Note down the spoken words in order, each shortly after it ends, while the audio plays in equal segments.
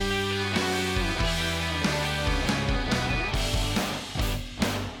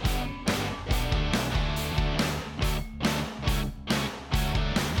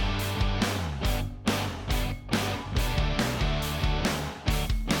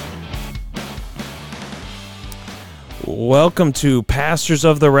Welcome to Pastors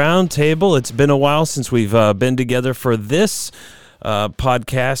of the Round Table. It's been a while since we've been together for this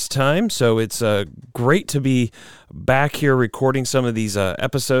podcast time, so it's great to be back here recording some of these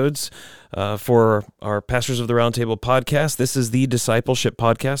episodes for our Pastors of the Round Table podcast. This is the discipleship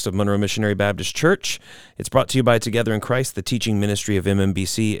podcast of Monroe Missionary Baptist Church. It's brought to you by Together in Christ, the teaching ministry of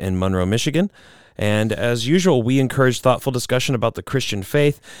MMBC in Monroe, Michigan. And as usual, we encourage thoughtful discussion about the Christian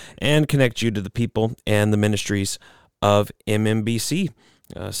faith and connect you to the people and the ministries of MMBC.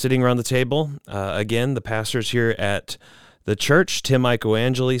 Sitting around the table, again, the pastors here at the church, Tim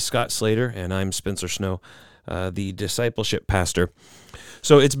Icoangeli, Scott Slater, and I'm Spencer Snow, the discipleship pastor.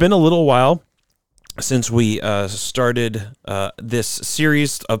 So it's been a little while since we started this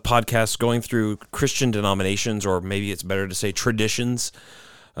series of podcasts going through Christian denominations, or maybe it's better to say traditions,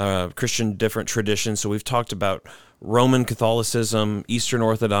 Christian different traditions. So we've talked about Roman Catholicism, Eastern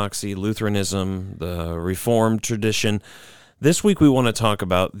Orthodoxy, Lutheranism, the Reformed tradition. This week we want to talk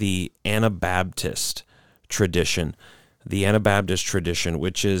about the Anabaptist tradition. The Anabaptist tradition,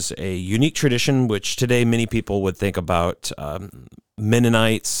 which is a unique tradition, which today many people would think about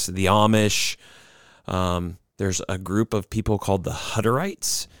Mennonites, the Amish. There's a group of people called the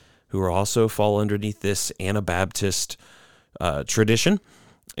Hutterites who are also fall underneath this Anabaptist tradition.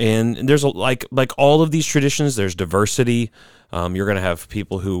 And there's like all of these traditions, there's diversity. You're going to have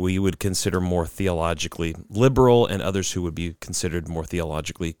people who we would consider more theologically liberal and others who would be considered more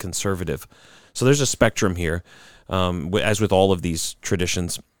theologically conservative. So there's a spectrum here, as with all of these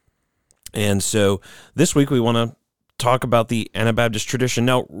traditions. And so this week we want to talk about the Anabaptist tradition.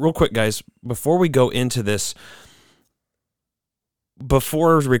 Now, real quick, guys, before we go into this,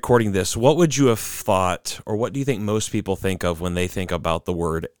 before recording this, what would you have thought, or what do you think most people think of when they think about the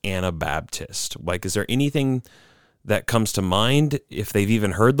word Anabaptist? Like, is there anything that comes to mind if they've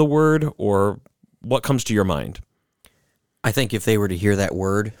even heard the word, or what comes to your mind? I think if they were to hear that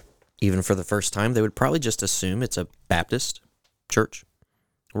word, even for the first time, they would probably just assume it's a Baptist church.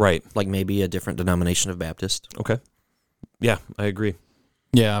 Right. Like maybe a different denomination of Baptist. Okay. Yeah, I agree.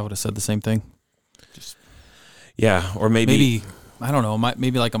 Yeah, I would have said the same thing. Yeah, or maybe I don't know,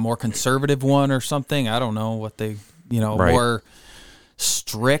 maybe like a more conservative one or something. I don't know what they, Right. more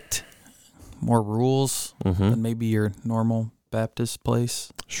strict, more rules than maybe your normal Baptist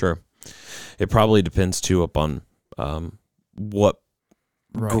place. Sure. It probably depends too upon what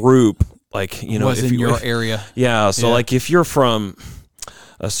Right. group, like, was if in your area. Yeah, so Yeah. like if you're from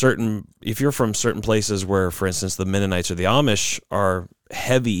certain places where, for instance, the Mennonites or the Amish are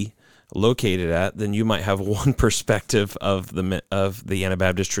heavy located at, then you might have one perspective of the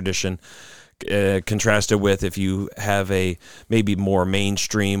Anabaptist tradition, contrasted with if you have a maybe more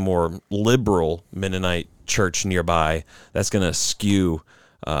mainstream or liberal Mennonite church nearby. That's going to skew.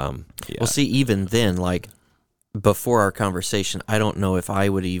 Well, see, even then, like before our conversation, I don't know if I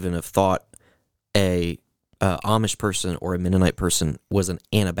would even have thought a Amish person or a Mennonite person was an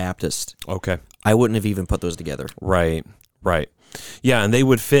Anabaptist. Okay. I wouldn't have even put those together. Right. Yeah, and they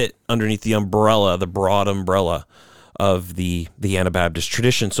would fit underneath the broad umbrella of the Anabaptist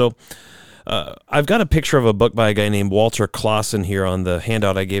tradition. So I've got a picture of a book by a guy named Walter Clausen here on the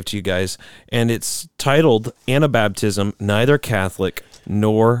handout I gave to you guys, and it's titled Anabaptism, Neither Catholic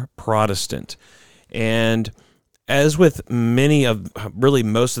Nor Protestant. And as with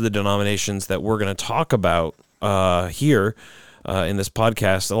most of the denominations that we're going to talk about here in this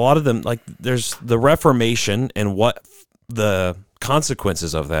podcast, a lot of them, like there's the Reformation and what the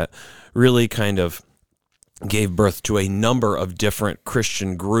consequences of that really kind of gave birth to a number of different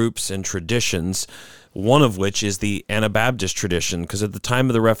Christian groups and traditions, one of which is the Anabaptist tradition, because at the time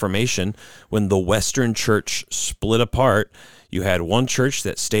of the Reformation, when the Western Church split apart, you had one church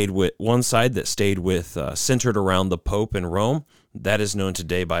that stayed with one side that stayed with centered around the Pope in Rome. That is known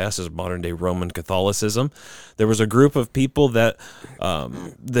today by us as modern-day Roman Catholicism. There was a group of people that,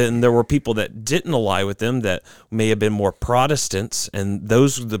 then there were people that didn't ally with them that may have been more Protestants, and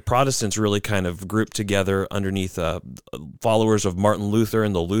the Protestants really kind of grouped together underneath followers of Martin Luther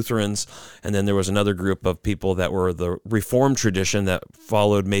and the Lutherans, and then there was another group of people that were the Reformed tradition that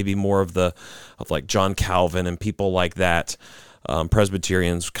followed maybe more of like John Calvin and people like that.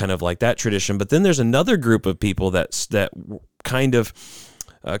 Presbyterians, kind of like that tradition. But then there's another group of people that kind of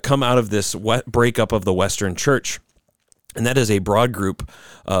come out of this breakup of the Western Church, and that is a broad group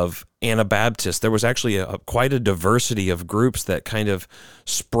of Anabaptists. There was actually quite a diversity of groups that kind of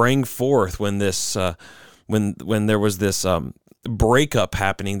sprang forth when this when there was this breakup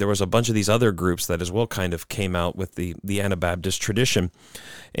happening. There was a bunch of these other groups that as well kind of came out with the Anabaptist tradition.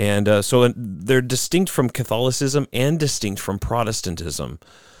 And so they're distinct from Catholicism and distinct from Protestantism,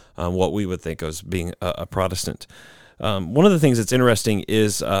 what we would think of as being a Protestant. one of the things that's interesting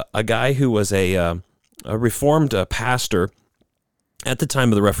is a guy who was a Reformed pastor at the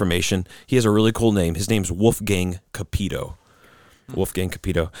time of the Reformation. He has a really cool name. His name's Wolfgang Capito. Wolfgang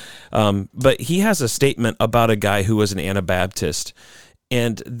Capito. But he has a statement about a guy who was an Anabaptist.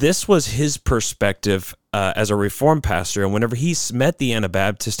 And this was his perspective as a Reformed pastor. And whenever he met the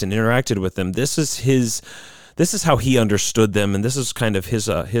Anabaptist and interacted with them, this is how he understood them, and this is kind of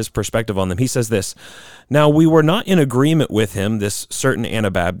his perspective on them. He says this: "Now we were not in agreement with him," this certain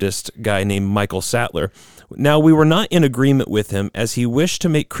Anabaptist guy named Michael Sattler. "Now we were not in agreement with him, as he wished to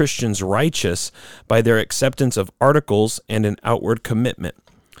make Christians righteous by their acceptance of articles and an outward commitment.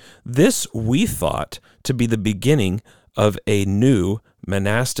 This we thought to be the beginning of a new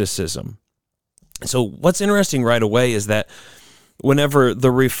monasticism." So what's interesting right away is that whenever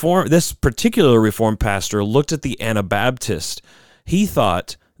this particular Reformed pastor looked at the Anabaptist, he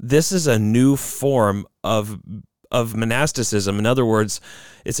thought this is a new form of monasticism. In other words,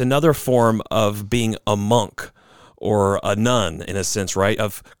 it's another form of being a monk or a nun, in a sense, right?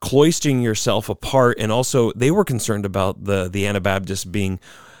 Of cloistering yourself apart. And also, they were concerned about the Anabaptists being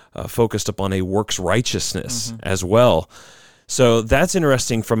focused upon a works righteousness as well. So that's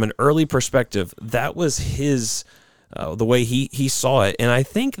interesting from an early perspective. That was his the way he saw it. And I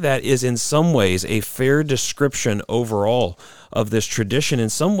think that is in some ways a fair description overall of this tradition. In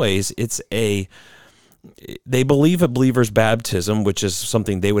some ways, they believe a believer's baptism, which is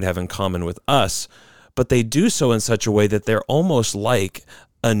something they would have in common with us, but they do so in such a way that they're almost like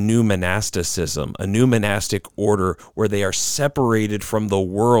a new monasticism, a new monastic order where they are separated from the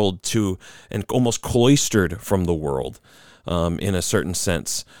world and almost cloistered from the world in a certain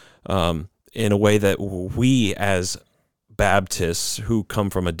sense. In a way that we as Baptists who come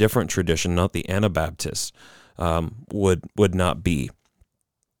from a different tradition, not the Anabaptists, would not be.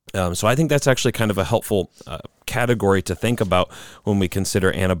 So I think that's actually kind of a helpful category to think about when we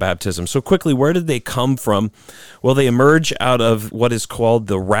consider Anabaptism. So quickly, where did they come from? Well, they emerge out of what is called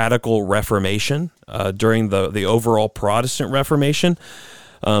the Radical Reformation during the overall Protestant Reformation.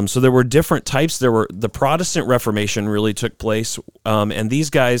 So there were different types. The Protestant Reformation really took place, and these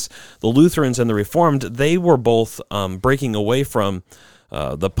guys, the Lutherans and the Reformed, they were both breaking away from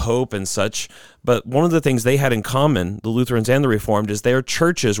the Pope and such. But one of the things they had in common, the Lutherans and the Reformed, is their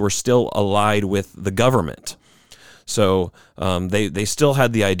churches were still allied with the government. So they still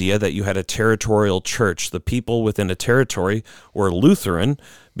had the idea that you had a territorial church. The people within a territory were Lutheran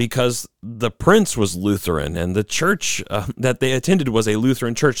because the prince was Lutheran, and the church that they attended was a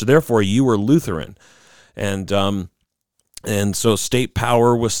Lutheran church. Therefore, you were Lutheran. And so state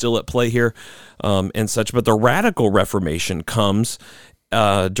power was still at play here and such. But the Radical Reformation comes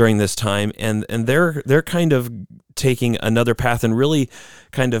during this time, and they're kind of taking another path and really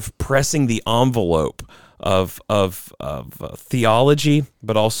kind of pressing the envelope of theology,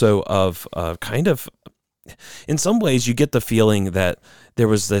 but also of kind of, in some ways, you get the feeling that there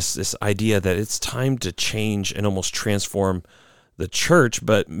was this idea that it's time to change and almost transform the church,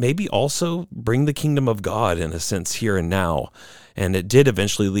 but maybe also bring the kingdom of God in a sense here and now. And it did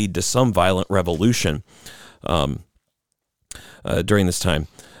eventually lead to some violent revolution during this time.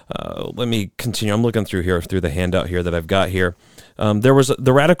 Let me continue. I'm looking through the handout here that I've got here.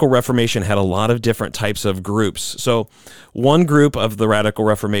 The Radical Reformation had a lot of different types of groups. So one group of the Radical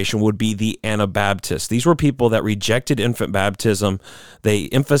Reformation would be the Anabaptists. These were people that rejected infant baptism. They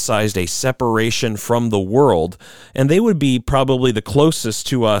emphasized a separation from the world, and they would be probably the closest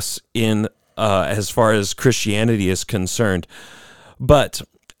to us in as far as Christianity is concerned. But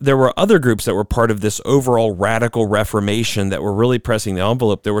there were other groups that were part of this overall Radical Reformation that were really pressing the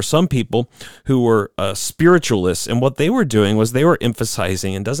envelope. There were some people who were spiritualists, and what they were doing was they were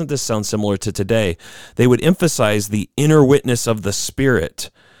emphasizing, and doesn't this sound similar to today, they would emphasize the inner witness of the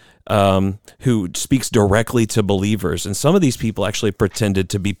Spirit who speaks directly to believers. And some of these people actually pretended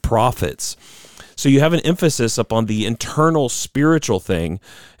to be prophets. So you have an emphasis upon the internal spiritual thing,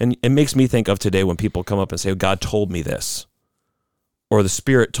 and it makes me think of today when people come up and say, God told me this, or the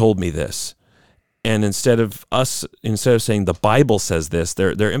Spirit told me this. And instead of saying the Bible says this,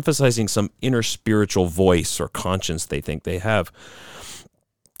 they're emphasizing some inner spiritual voice or conscience they think they have.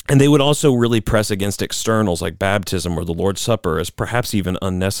 And they would also really press against externals like baptism or the Lord's Supper as perhaps even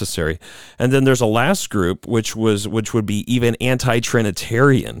unnecessary. And then there's a last group which would be even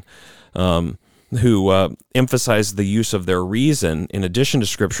anti-Trinitarian, who emphasized the use of their reason in addition to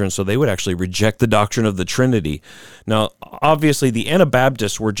Scripture, and so they would actually reject the doctrine of the Trinity. Now, obviously, the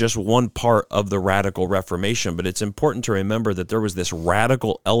Anabaptists were just one part of the Radical Reformation, but it's important to remember that there was this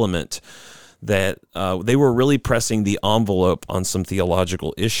radical element that they were really pressing the envelope on some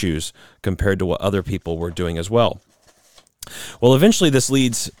theological issues compared to what other people were doing as well. Well, eventually this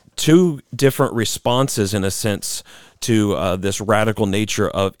leads to different responses, in a sense, to this radical nature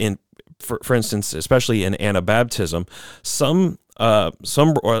of, for instance, especially in Anabaptism. Some,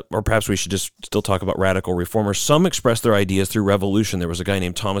 or perhaps we should just still talk about radical reformers. Some expressed their ideas through revolution. There was a guy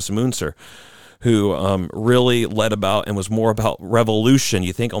named Thomas Müntzer who really led about and was more about revolution.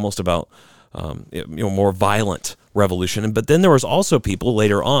 You think almost about more violent revolution. But then there was also people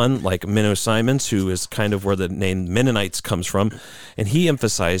later on, like Menno Simons, who is kind of where the name Mennonites comes from, and he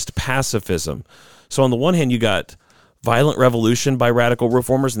emphasized pacifism. So on the one hand, you got violent revolution by radical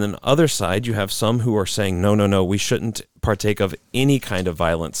reformers, and then on the other side, you have some who are saying, no, we shouldn't partake of any kind of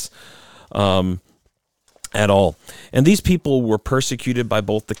violence at all. And these people were persecuted by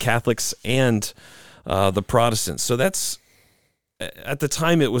both the Catholics and the Protestants. So that's, at the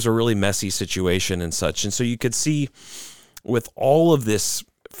time, it was a really messy situation and such. And so you could see with all of this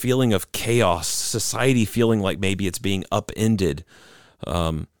feeling of chaos, society feeling like maybe it's being upended,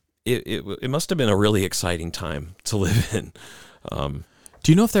 it must have been a really exciting time to live in.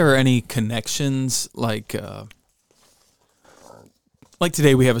 Do you know if there are any connections, like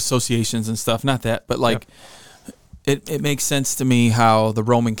today we have associations and stuff, not that, but like it makes sense to me how the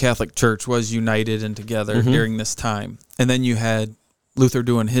Roman Catholic Church was united and together during this time. And then you had Luther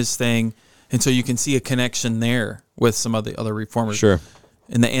doing his thing, and so you can see a connection there with some of the other reformers. Sure.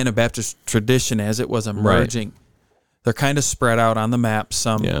 In the Anabaptist tradition, as it was emerging, they're kind of spread out on the map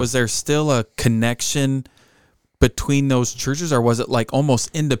some. Yeah. Was there still a connection between those churches, or was it like almost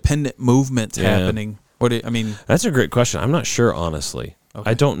independent movements happening? That's a great question. I'm not sure, honestly. Okay.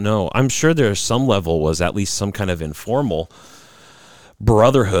 I don't know. I'm sure there's some level was at least some kind of informal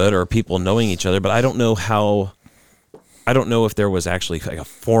brotherhood or people knowing each other, but I don't know if there was actually like a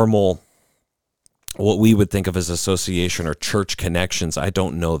formal, what we would think of as association or church connections. I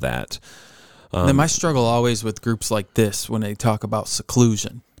don't know that. Then my struggle always with groups like this, when they talk about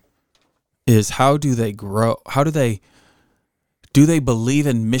seclusion, is how do they grow? How do they believe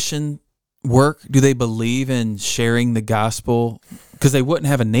in mission work? Do they believe in sharing the gospel? Because they wouldn't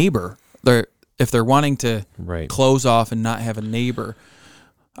have a neighbor. If they're wanting to close off and not have a neighbor.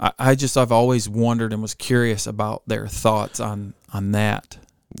 I've always wondered and was curious about their thoughts on that.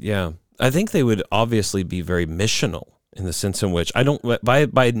 Yeah. I think they would obviously be very missional in the sense in which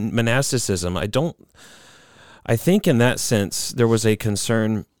by monasticism, I think in that sense there was a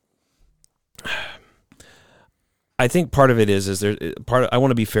concern. I think part of it is I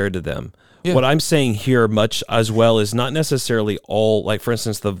want to be fair to them. Yeah. What I'm saying here much as well is not necessarily all, like for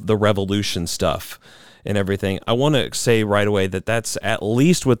instance, the revolution stuff and everything. I want to say right away that that's at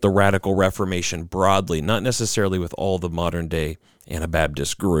least with the Radical Reformation broadly, not necessarily with all the modern day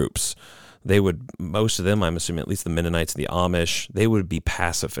Anabaptist groups. Most of them, I'm assuming, at least the Mennonites and the Amish, they would be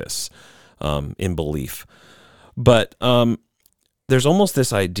pacifists in belief. But there's almost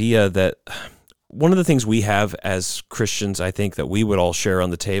this idea that one of the things we have as Christians, I think, that we would all share on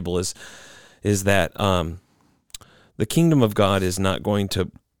the table is that the kingdom of God is not going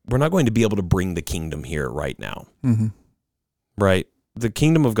to, we're not going to be able to bring the kingdom here right now. Mm-hmm. Right? The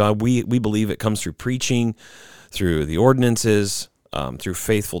kingdom of God, we believe it comes through preaching, through the ordinances, through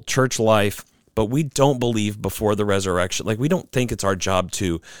faithful church life, but we don't believe before the resurrection. Like, we don't think it's our job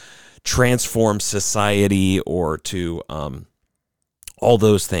to transform society or to all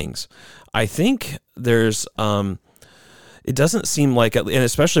those things. I think there's, it doesn't seem like, and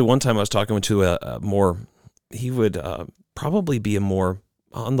especially one time I was talking to a more, he would probably be a more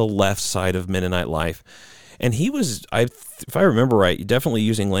on the left side of Mennonite life. And he was, if I remember right, definitely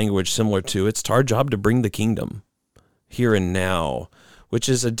using language similar to, it's our job to bring the kingdom here and now, which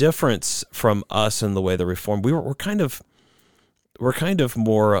is a difference from us in the way the Reformed. We're kind of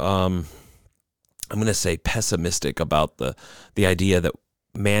more, I'm going to say, pessimistic about the idea that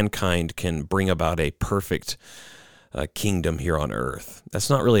mankind can bring about a perfect kingdom here on earth. That's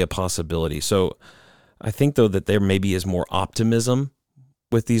not really a possibility. So I think, though, that there maybe is more optimism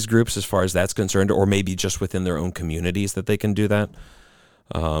with these groups as far as that's concerned, or maybe just within their own communities that they can do that.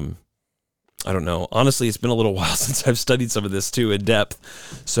 I don't know. Honestly, it's been a little while since I've studied some of this too in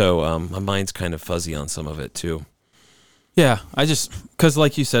depth, so my mind's kind of fuzzy on some of it too. Yeah, because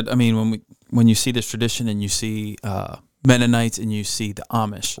like you said, I mean, when you see this tradition and you see Mennonites and you see the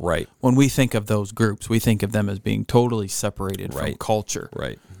Amish, right? When we think of those groups, we think of them as being totally separated from culture,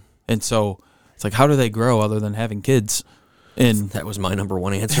 right? And so it's like, how do they grow other than having kids? And that was my number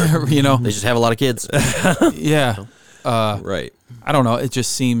one answer. You know, they just have a lot of kids. Yeah, right. I don't know. It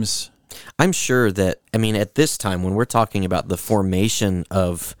just seems. I'm sure that, I mean, at this time, when we're talking about the formation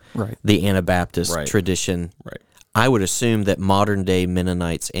of the Anabaptist tradition, I would assume that modern-day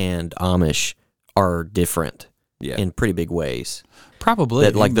Mennonites and Amish are different. in pretty big ways. Probably.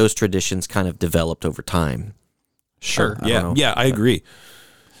 That like those traditions kind of developed over time. Sure. I don't know. Yeah, I agree.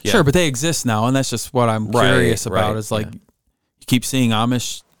 Yeah. Sure, but they exist now, and that's just what I'm curious about. Is like you keep seeing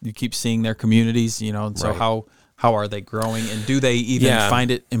Amish, you keep seeing their communities, and so how are they growing, and do they even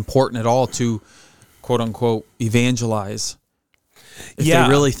find it important at all to quote unquote evangelize? If they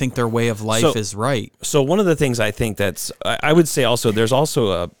really think their way of life is right. So one of the things I think I would say also there are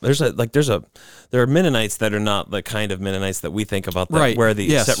Mennonites that are not the kind of Mennonites that we think about, right? Where the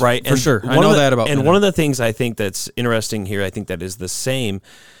yes, right for sure. I know that about. And one of the things I think that's interesting here, I think that is the same,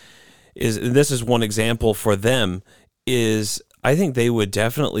 is this is one example for them, is I think they would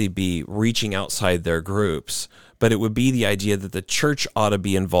definitely be reaching outside their groups. But it would be the idea that the church ought to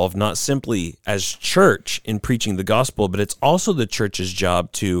be involved, not simply as church in preaching the gospel, but it's also the church's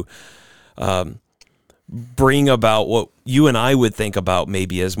job to bring about what you and I would think about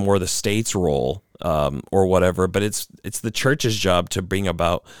maybe as more the state's role or whatever. But it's the church's job to bring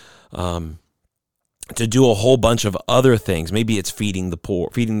about, to do a whole bunch of other things. Maybe it's feeding the poor,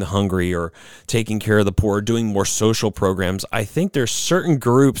 feeding the hungry, or taking care of the poor, doing more social programs. I think there's certain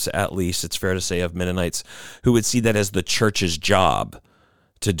groups, at least it's fair to say, of Mennonites who would see that as the church's job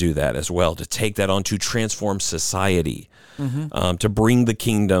to do that as well, to take that on, to transform society, to bring the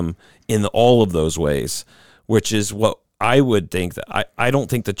kingdom in all of those ways, which is what I would think. That I don't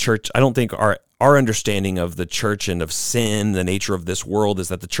think the church, I don't think our understanding of the church and of sin, the nature of this world, is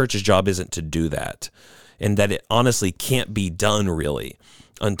that the church's job isn't to do that, and that it honestly can't be done really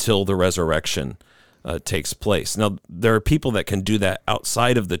until the resurrection takes place. Now, there are people that can do that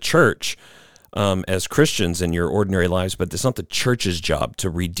outside of the church as Christians in your ordinary lives, but it's not the church's job to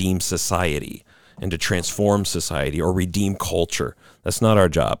redeem society and to transform society or redeem culture. That's not our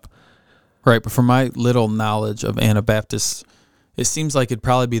job. Right, but from my little knowledge of Anabaptists, it seems like it'd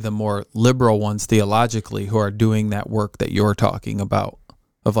probably be the more liberal ones theologically who are doing that work that you're talking about,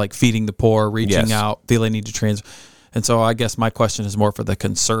 of like feeding the poor, reaching out, feel they need to And so I guess my question is more for the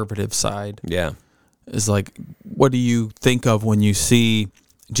conservative side. Yeah. Is like, what do you think of when you see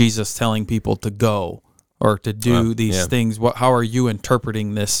Jesus telling people to go or to do these things? How are you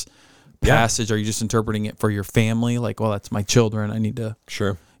interpreting this passage? Are you just interpreting it for your family? Like, well, that's my children. I need to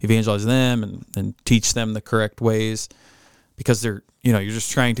evangelize them and teach them the correct ways. Because they're, you're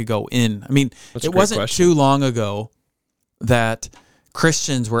just trying to go in. I mean, it wasn't too long ago that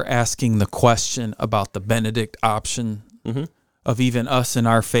Christians were asking the question about the Benedict option of even us in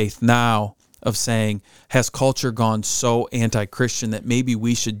our faith now, of saying, has culture gone so anti-Christian that maybe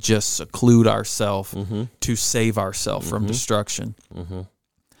we should just seclude ourselves to save ourselves from destruction?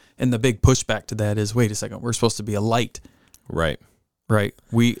 And the big pushback to that is, wait a second, we're supposed to be a light. Right.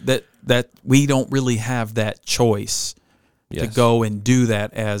 We don't really have that choice. To go and do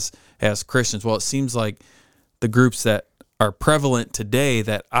that as Christians. Well, it seems like the groups that are prevalent today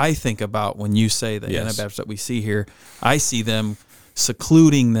that I think about when you say the Anabaptists that we see here, I see them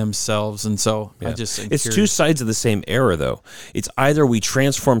secluding themselves, and so I just think it's two sides of the same era, though. It's either we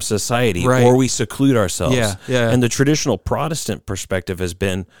transform society or we seclude ourselves. And the traditional Protestant perspective has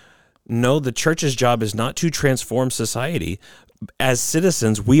been, no, the church's job is not to transform society. As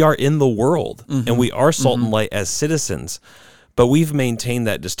citizens, we are in the world, and we are salt and light as citizens, but we've maintained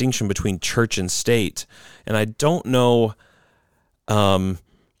that distinction between church and state. And I don't know,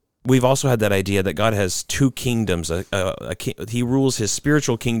 we've also had that idea that God has two kingdoms. He rules his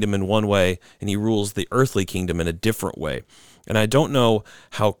spiritual kingdom in one way, and he rules the earthly kingdom in a different way. And I don't know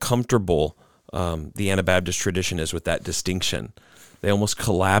how comfortable the Anabaptist tradition is with that distinction. They almost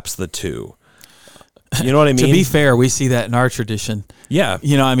collapse the two. You know what I mean? To be fair, we see that in our tradition. Yeah.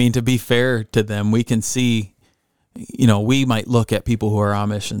 To be fair to them, we can see, we might look at people who are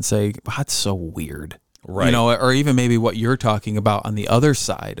Amish and say, that's so weird. Right. Or even maybe what you're talking about on the other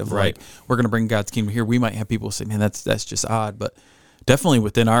side of like, we're going to bring God's kingdom here. We might have people say, man, that's just odd. But definitely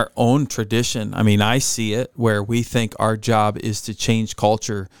within our own tradition, I mean, I see it where we think our job is to change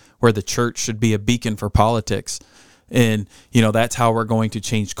culture, where the church should be a beacon for politics. And, that's how we're going to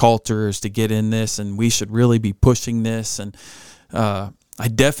change culture, is to get in this, and we should really be pushing this. And I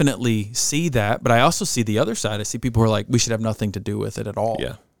definitely see that, but I also see the other side. I see people who are like, we should have nothing to do with it at all.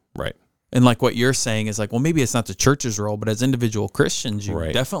 Yeah, right. And like what you're saying is like, well, maybe it's not the church's role, but as individual Christians,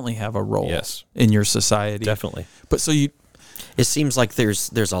 you definitely have a role in your society. Definitely. But so it seems like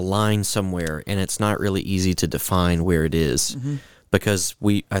there's a line somewhere, and it's not really easy to define where it is. Because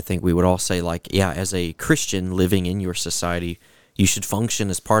I think we would all say, like, yeah, as a Christian living in your society, you should function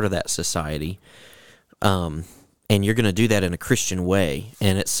as part of that society. And you're going to do that in a Christian way.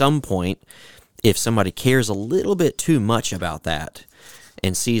 And at some point, if somebody cares a little bit too much about that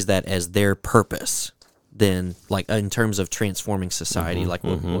and sees that as their purpose, than like in terms of transforming society, like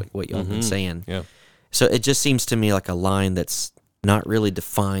what y'all been saying. Yeah. So it just seems to me like a line that's not really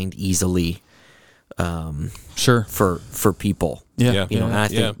defined easily. Sure. For people. Yeah. You know, and I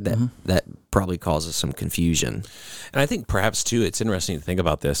think that probably causes some confusion. And I think perhaps, too, it's interesting to think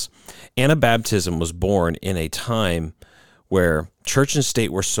about this. Anabaptism was born in a time where church and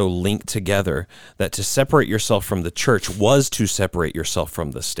state were so linked together that to separate yourself from the church was to separate yourself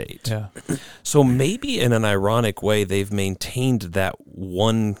from the state. Yeah. So maybe in an ironic way, they've maintained that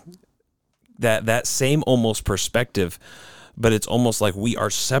that same almost perspective, but it's almost like we are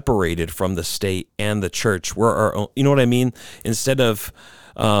separated from the state and the church. We're our own, you know what I mean? Instead of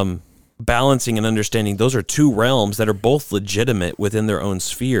balancing and understanding those are two realms that are both legitimate within their own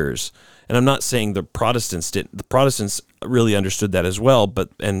spheres. And I'm not saying the Protestants didn't. The Protestants really understood that as well,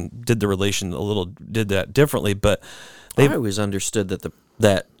 and did that differently. But I always understood that the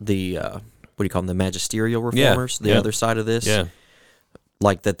what do you call them, the magisterial reformers, the other side of this,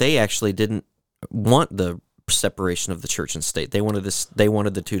 like that they actually didn't want the separation of the church and state. They wanted this. They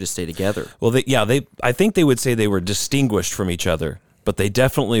wanted the two to stay together. Well, I think they would say they were distinguished from each other, but they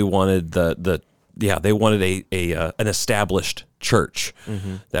definitely wanted they wanted an established church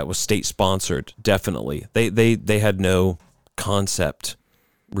that was state sponsored. Definitely, they had no concept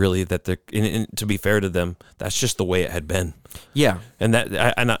really that to be fair to them, that's just the way it had been. Yeah, and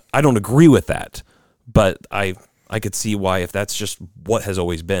I don't agree with that, but I could see why, if that's just what has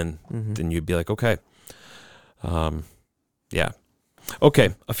always been, then you'd be like, okay. Okay,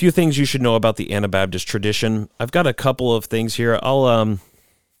 a few things you should know about the Anabaptist tradition. I've got a couple of things here.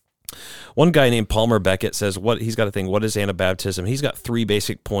 One guy named Palmer Beckett says he's got a thing, what is Anabaptism? He's got 3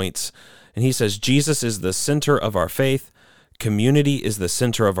 basic points, and he says Jesus is the center of our faith, community is the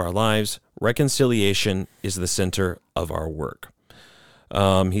center of our lives, reconciliation is the center of our work.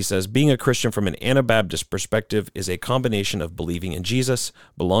 He says, being a Christian from an Anabaptist perspective is a combination of believing in Jesus,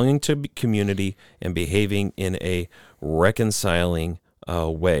 belonging to community, and behaving in a reconciling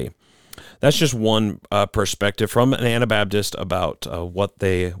way. That's just one perspective from an Anabaptist about what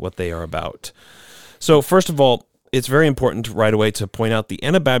they are about. So first of all, it's very important right away to point out the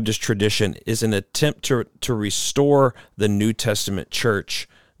Anabaptist tradition is an attempt to restore the New Testament church,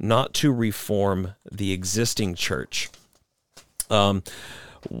 not to reform the existing church.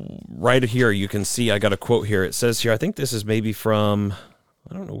 Right here, you can see, I got a quote here. It says here, I think this is maybe from,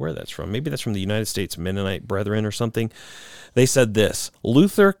 I don't know where that's from. Maybe that's from the United States Mennonite Brethren or something. They said this: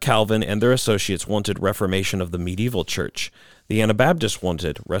 Luther, Calvin, and their associates wanted reformation of the medieval church. The Anabaptists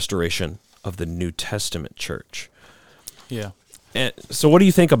wanted restoration of the New Testament church. Yeah. And so what do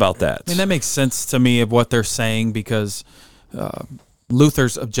you think about that? I mean, that makes sense to me of what they're saying, because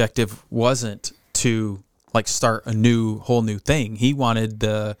Luther's objective wasn't to like start a whole new thing. He wanted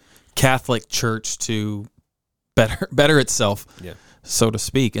the Catholic Church to better itself, so to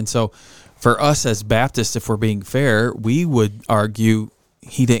speak. And so for us as Baptists, if we're being fair, we would argue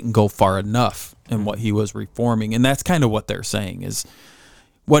he didn't go far enough in what he was reforming. And that's kind of what they're saying, is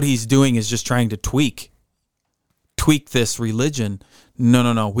what he's doing is just trying to tweak this religion.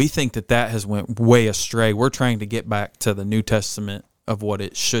 No. We think that has went way astray. We're trying to get back to the New Testament of what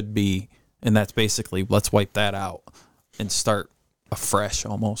it should be. And that's basically, let's wipe that out and start afresh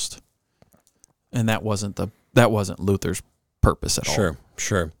almost. And that wasn't Luther's purpose at all.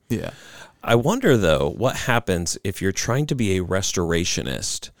 Sure. Yeah. I wonder, though, what happens if you're trying to be a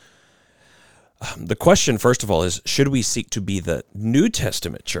restorationist? The question, first of all, is, should we seek to be the New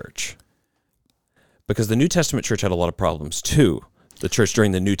Testament church? Because the New Testament church had a lot of problems, too. The church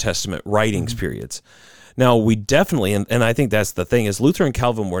during the New Testament writings periods. Now, we definitely, and I think that's the thing, is Luther and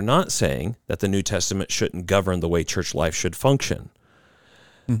Calvin were not saying that the New Testament shouldn't govern the way church life should function.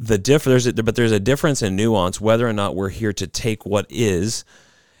 But there's a difference in nuance whether or not we're here to take what is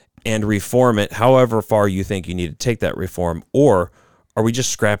and reform it however far you think you need to take that reform, or are we just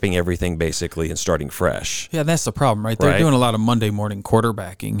scrapping everything basically and starting fresh? Yeah, that's the problem, right? They're doing a lot of Monday morning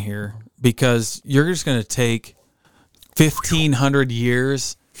quarterbacking here, because you're just going to take 1,500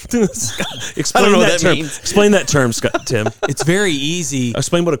 years. Explain that term. Explain that term, Tim. It's very easy.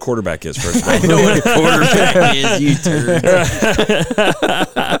 Explain what a quarterback is first of all. I know what a quarterback is, you turd.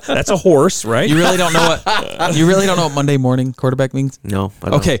 That's a horse, right? You really don't know what Monday morning quarterback means? No.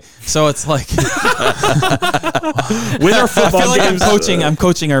 I don't. Okay, so it's like with our football I feel like games, I'm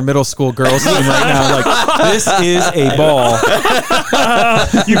coaching our middle school girls team right now. Like, this is a ball.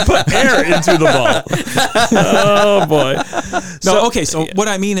 You put air into the ball. Oh boy. So what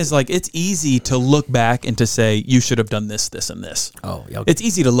I mean is like it's easy to look back and to say you should have done this, this, and this. Oh, yeah. Okay. It's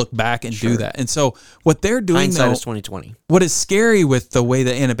easy to look back and do that. And so what they're doing, hindsight is 20/20. What is scary with the way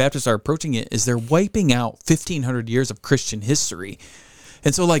the Anabaptists are approaching it is they're wiping out 1,500 years of Christian history.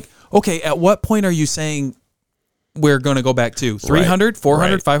 And so, like, okay, at what point are you saying we're going to go back to 300,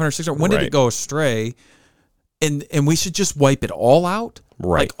 400, 500, 600? When did it go astray? And we should just wipe it all out?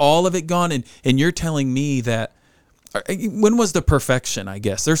 Right. Like all of it gone? And you're telling me that, when was the perfection, I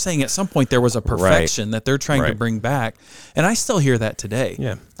guess? They're saying at some point there was a perfection that they're trying to bring back. And I still hear that today.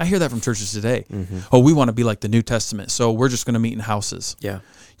 Yeah. I hear that from churches today. Oh, we want to be like the New Testament, so we're just going to meet in houses. Yeah.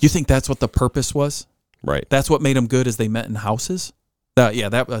 You think that's what the purpose was? Right. That's what made them good, is they met in houses?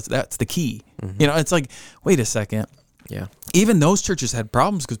 That's the key. You know, it's like, wait a second. Yeah. Even those churches had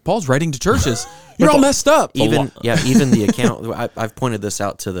problems because Paul's writing to churches. You're all messed up. Even the account. I've pointed this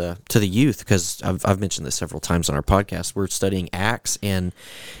out to the youth because I've mentioned this several times on our podcast. We're studying Acts, and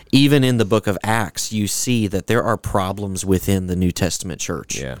even in the book of Acts, you see that there are problems within the New Testament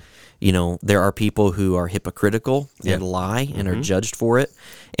church. Yeah. You know, there are people who are hypocritical and lie and are judged for it,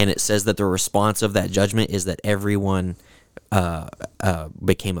 and it says that the response of that judgment is that everyone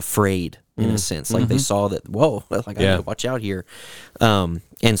became afraid. In a sense, like they saw that, whoa, like I need to watch out here. And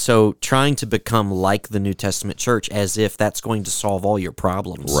so trying to become like the New Testament church as if that's going to solve all your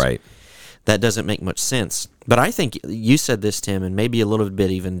problems. Right. That doesn't make much sense. But I think you said this, Tim, and maybe a little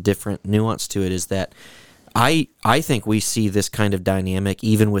bit even different nuance to it is that I think we see this kind of dynamic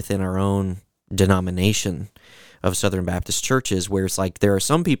even within our own denomination of Southern Baptist churches, where it's like there are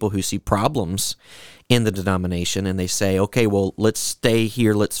some people who see problems in the denomination and they say, okay, well, let's stay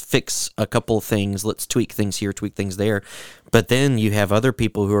here, let's fix a couple of things, let's tweak things here, tweak things there. But then you have other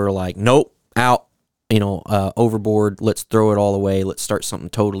people who are like, nope, out, overboard, let's throw it all away, let's start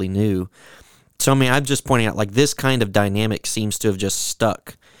something totally new. So, I mean, I'm just pointing out, like, this kind of dynamic seems to have just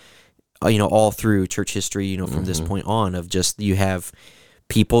stuck, all through church history, from this point on, of just you have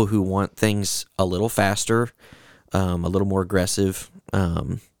people who want things a little faster, a little more aggressive,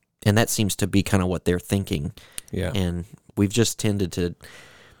 and that seems to be kind of what they're thinking. Yeah. And we've just tended to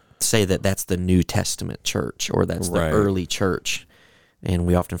say that that's the New Testament church, or that's the early church, and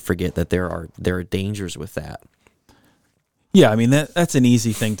we often forget that there are dangers with that. Yeah, I mean that's an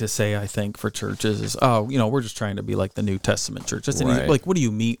easy thing to say. I think for churches is, we're just trying to be like the New Testament church. That's an easy, like, what do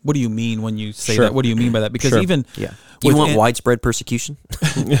you mean? What do you mean when you say that? What do you mean by that? Because even do you want widespread persecution?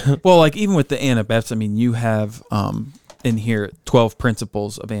 Well, like even with the Anabaptists, I mean, you have in here 12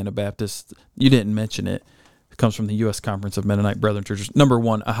 principles of Anabaptists. You didn't mention it. It comes from the U.S. Conference of Mennonite Brethren Churches. Number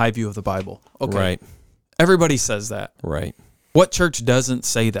 1, a high view of the Bible. Okay, right. Everybody says that. Right. What church doesn't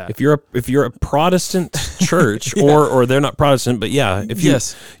say that? If you're a Protestant church, or they're not Protestant, but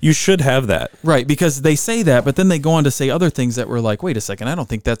you should have that. Right, because they say that, but then they go on to say other things that were like, wait a second, I don't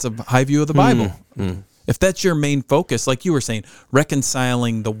think that's a high view of the Bible. If that's your main focus, like you were saying,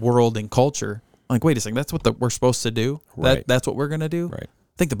 reconciling the world and culture, like, wait a second, that's what we're supposed to do? Right. That's what we're going to do? Right.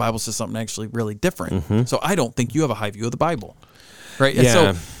 I think the Bible says something actually really different. So I don't think you have a high view of the Bible. Right? And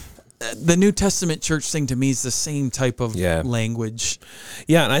so the New Testament church thing to me is the same type of language.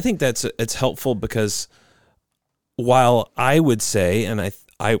 Yeah, and I think it's helpful because while I would say, and I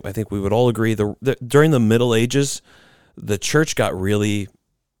think we would all agree, during the Middle Ages, the church got really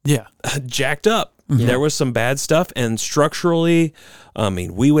jacked up. Yeah. There was some bad stuff, and structurally, I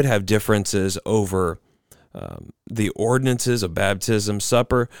mean, we would have differences over the ordinances of baptism,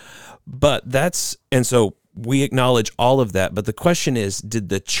 supper, and so we acknowledge all of that. But the question is, did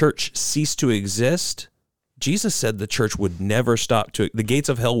the church cease to exist? Jesus said the church would never stop the gates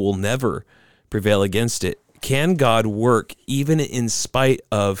of hell will never prevail against it. Can God work even in spite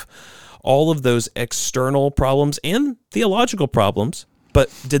of all of those external problems and theological problems?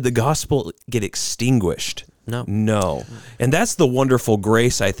 But did the gospel get extinguished? No. And that's the wonderful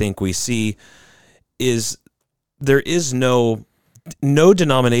grace I think we see is there is no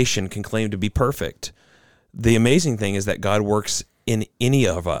denomination can claim to be perfect. The amazing thing is that God works in any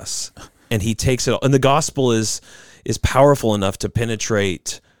of us, and he takes it all. And the gospel is powerful enough to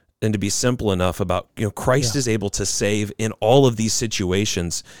penetrate and to be simple enough about, Christ is able to save in all of these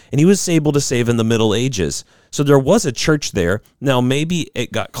situations, and he was able to save in the Middle Ages. So there was a church there. Now, maybe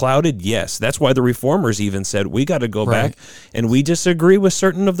it got clouded. Yes. That's why the reformers even said, we got to go back, and we disagree with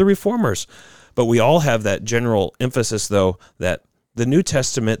certain of the reformers. But we all have that general emphasis, though, that the New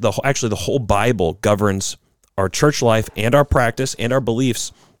Testament, the whole Bible governs our church life and our practice and our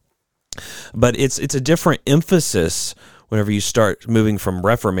beliefs. But it's a different emphasis whenever you start moving from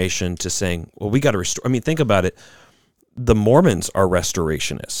Reformation to saying, well, we got to restore. I mean, think about it. The Mormons are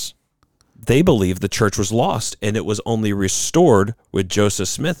restorationists. they believe the church was lost and it was only restored with Joseph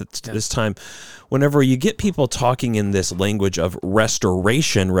Smith at this time. Whenever you get people talking in this language of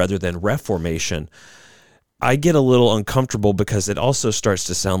restoration rather than reformation, I get a little uncomfortable because it also starts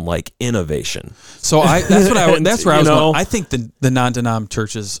to sound like innovation. So that's where I was going. I think the non-denom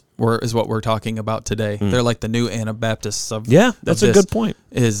churches is what we're talking about today. They're like the new Anabaptists of that's a good point.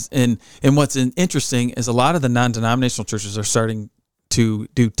 And what's interesting is a lot of the non-denominational churches are starting to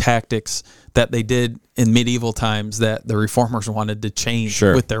do tactics that they did in medieval times that the reformers wanted to change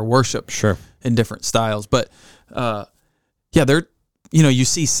with their worship in different styles. But they're you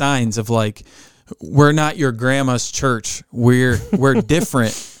see signs of like, we're not your grandma's church. We're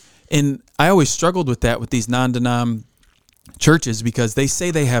different. And I always struggled with that with these non-denom churches because they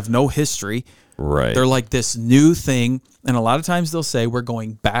say they have no history. Right. They're like this new thing. And a lot of times they'll say we're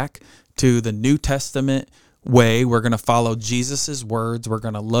going back to the New Testament way. We're going to follow Jesus's words. We're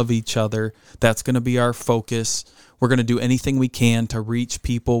going to love each other. That's going to be our focus. We're going to do anything we can to reach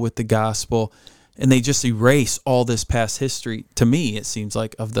people with the gospel. And they just erase all this past history. To me, it seems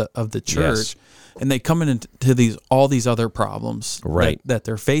like of the church. Yes. And they come into all these other problems that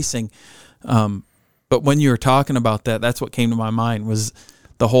they're facing. But when you were talking about that, that's what came to my mind was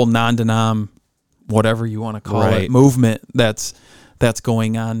the whole non-denom, whatever you want to call it, movement that's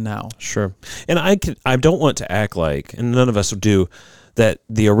going on now. Sure. And I don't want to act like, and none of us do, that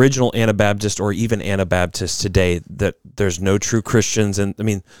the original Anabaptist or even Anabaptists today, that there's no true Christians. And I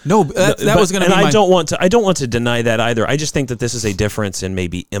mean, no, that was going to be I don't want to deny that either. I just think that this is a difference in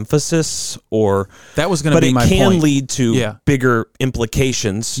maybe emphasis that was going to be my point. But it can lead to bigger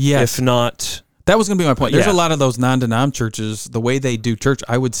implications. Yes. If not. That was going to be my point. There's a lot of those non-denom churches, the way they do church,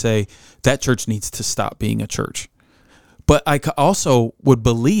 I would say that church needs to stop being a church. But I also would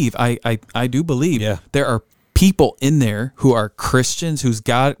believe, I do believe there are people in there who are Christians, whose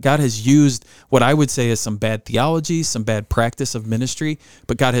God has used what I would say is some bad theology, some bad practice of ministry,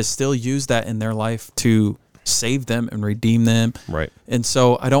 but God has still used that in their life to save them and redeem them. Right. And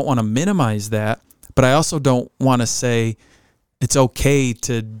so I don't want to minimize that, but I also don't want to say it's okay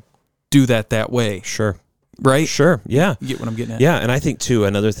to do that way. Sure. Right? Sure. Yeah. You get what I'm getting at? Yeah. And I think, too,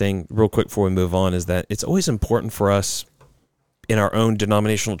 another thing, real quick before we move on, is that it's always important for us in our own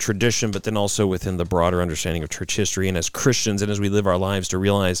denominational tradition, but then also within the broader understanding of church history and as Christians and as we live our lives to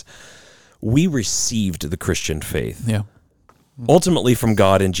realize we received the Christian faith. Yeah. Ultimately from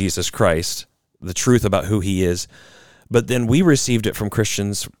God in Jesus Christ, the truth about who he is. But then we received it from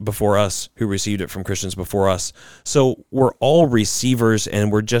Christians before us, who received it from Christians before us. So we're all receivers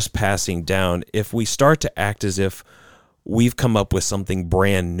and we're just passing down. If we start to act as if we've come up with something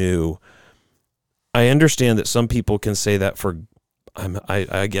brand new, I understand that some people can say that for,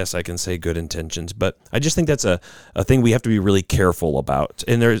 I guess I can say good intentions, but I just think that's a thing we have to be really careful about.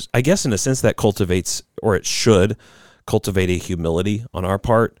 And there's, I guess in a sense that cultivates, or it should cultivate a humility on our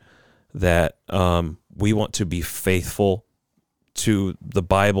part that we want to be faithful to the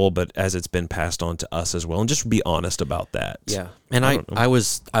Bible, but as it's been passed on to us as well, and just be honest about that. Yeah. And I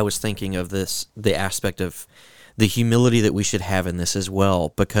was thinking of this, the aspect of the humility that we should have in this as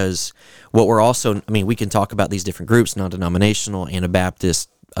well, because what we're also, I mean, we can talk about these different groups, non-denominational, Anabaptist,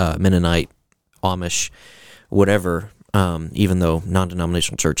 Mennonite, Amish, whatever, even though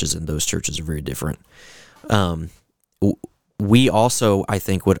non-denominational churches and those churches are very different. We also, I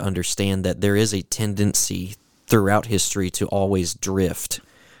think, would understand that there is a tendency throughout history to always drift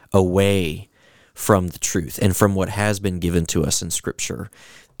away from the truth and from what has been given to us in Scripture.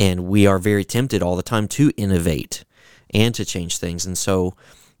 And we are very tempted all the time to innovate and to change things. And so,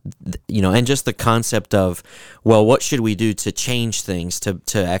 and just the concept of, well, what should we do to change things, to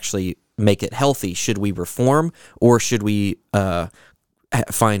actually make it healthy? Should we reform or should we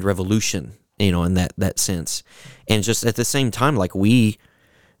find revolution, in that sense? And just at the same time, like we,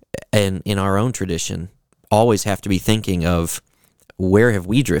 and in our own tradition, always have to be thinking of where have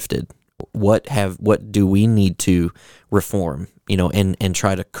we drifted? What do we need to reform, and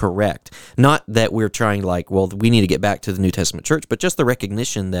try to correct? Not that we're trying we need to get back to the New Testament church, but just the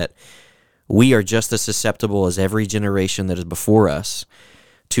recognition that we are just as susceptible as every generation that is before us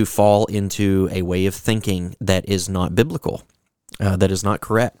to fall into a way of thinking that is not biblical, that is not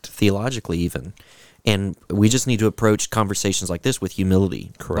correct, theologically even. And we just need to approach conversations like this with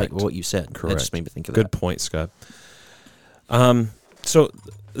humility. Correct. Like what you said. Correct. That just made me think of that. Good point, Scott. So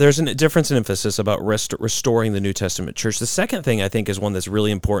there's a difference in emphasis about restoring the New Testament church. The second thing I think is one that's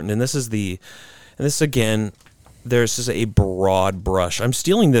really important, and this again, there's just a broad brush. I'm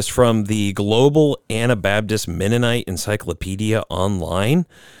stealing this from the Global Anabaptist Mennonite Encyclopedia online.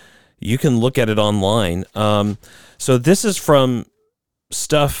 You can look at it online. So this is from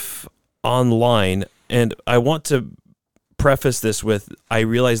stuff online, and I want to preface this with, I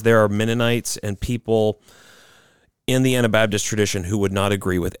realize there are Mennonites and people in the Anabaptist tradition who would not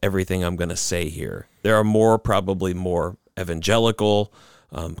agree with everything I'm going to say here. There are probably more evangelical,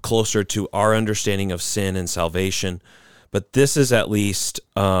 closer to our understanding of sin and salvation, but this is at least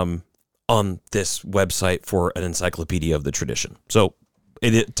on this website for an encyclopedia of the tradition. So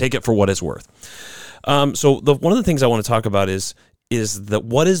take it for what it's worth. So one of the things I want to talk about is that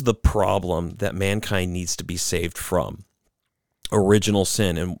what is the problem that mankind needs to be saved from? Original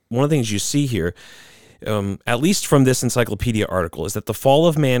sin. And one of the things you see here, at least from this encyclopedia article, is that the fall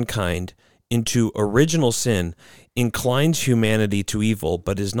of mankind into original sin inclines humanity to evil,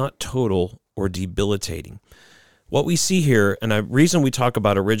 but is not total or debilitating. What we see here, and the reason we talk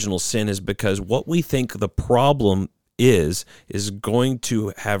about original sin is because what we think the problem is going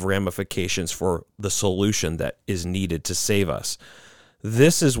to have ramifications for the solution that is needed to save us.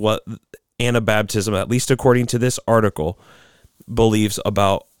 This is what Anabaptism, at least according to this article, believes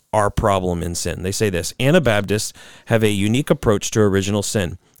about our problem in sin. They say this: Anabaptists have a unique approach to original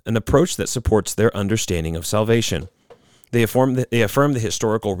sin, an approach that supports their understanding of salvation. They affirm the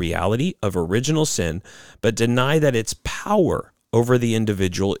historical reality of original sin, but deny that its power over the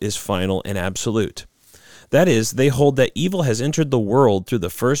individual is final and absolute. That is, they hold that evil has entered the world through the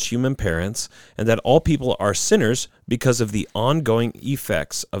first human parents, and that all people are sinners because of the ongoing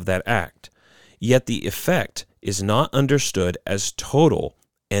effects of that act. Yet the effect is not understood as total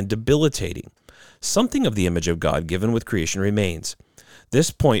and debilitating. Something of the image of God given with creation remains. This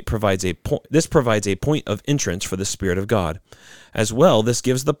provides a point of entrance for the Spirit of God. As well, this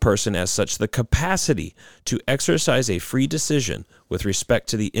gives the person as such the capacity to exercise a free decision with respect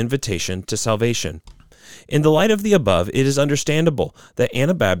to the invitation to salvation. In the light of the above, it is understandable that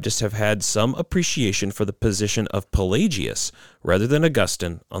Anabaptists have had some appreciation for the position of Pelagius rather than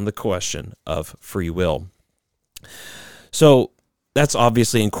Augustine on the question of free will. So that's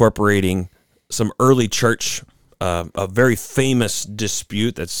obviously incorporating some early church, a very famous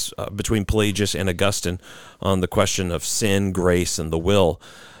dispute that's between Pelagius and Augustine on the question of sin, grace, and the will.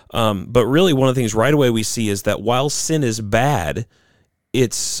 But really, one of the things right away we see is that while sin is bad,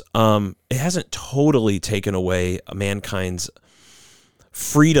 it hasn't totally taken away mankind's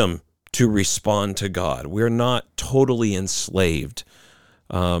freedom to respond to God. We're not totally enslaved.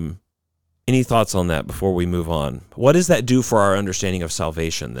 Any thoughts on that before we move on? What does that do for our understanding of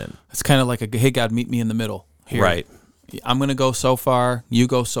salvation then? It's kind of like hey, God, meet me in the middle here. Right. I'm going to go so far, you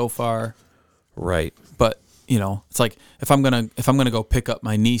go so far. Right. But, it's like if I'm going to go pick up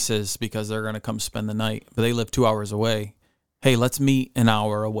my nieces because they're going to come spend the night, but they live 2 hours away. Hey, let's meet an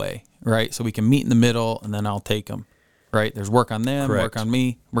hour away, right? So we can meet in the middle, and then I'll take them, right? There's work on them, Correct. work on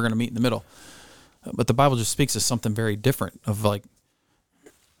me. We're going to meet in the middle. But the Bible just speaks of something very different, of like,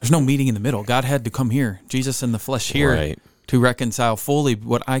 there's no meeting in the middle. God had to come here, Jesus in the flesh here, Right. to reconcile fully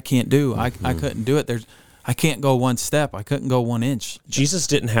what I can't do. I couldn't do it. I can't go one step. I couldn't go 1 inch. Jesus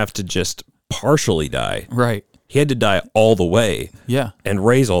didn't have to just partially die. Right. He had to die all the way. Yeah. And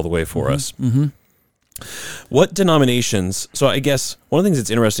raise all the way for us. Mm-hmm. What denominations, so I guess one of the things that's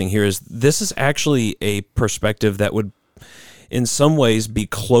interesting here is this is actually a perspective that would in some ways be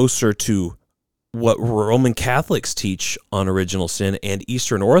closer to what Roman Catholics teach on original sin and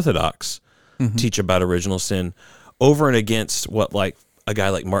Eastern Orthodox teach about original sin over and against what like a guy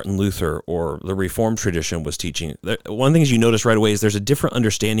like Martin Luther or the Reformed tradition was teaching. One of the things you notice right away is there's a different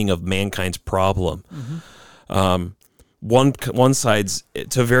understanding of mankind's problem. One side's,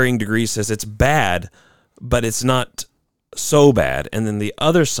 to varying degrees, says it's bad, but it's not so bad. And then the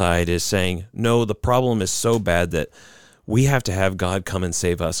other side is saying, no, the problem is so bad that we have to have God come and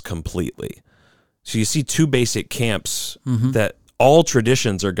save us completely. So you see two basic camps that all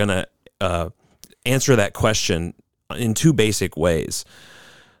traditions are going to answer that question in two basic ways.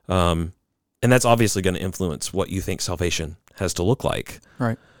 And that's obviously going to influence what you think salvation has to look like.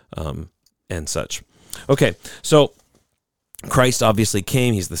 Right. And such. Okay, so Christ obviously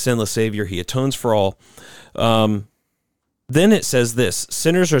came. He's the sinless Savior. He atones for all. Then it says this: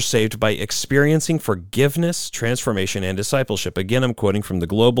 sinners are saved by experiencing forgiveness, transformation, and discipleship. Again, I'm quoting from the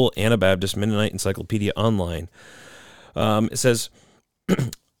Global Anabaptist Mennonite Encyclopedia Online. It says,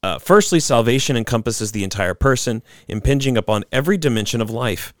 firstly, salvation encompasses the entire person, impinging upon every dimension of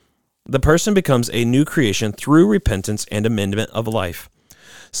life. The person becomes a new creation through repentance and amendment of life.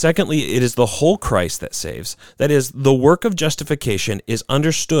 Secondly, it is the whole Christ that saves. That is, the work of justification is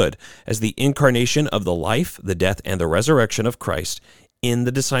understood as the incarnation of the life, the death, and the resurrection of Christ in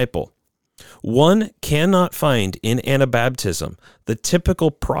the disciple. One cannot find in Anabaptism the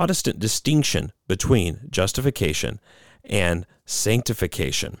typical Protestant distinction between justification and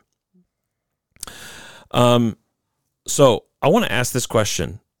sanctification. So I want to ask this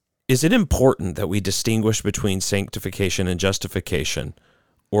question. Is it important that we distinguish between sanctification and justification,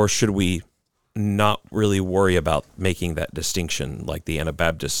 or should we not really worry about making that distinction like the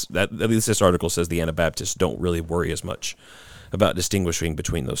Anabaptists? At least this article says the Anabaptists don't really worry as much about distinguishing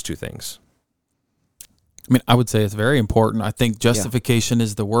between those two things. I mean, I would say it's very important. I think justification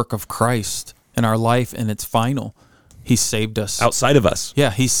is the work of Christ in our life, and it's final. He saved us. Outside of us.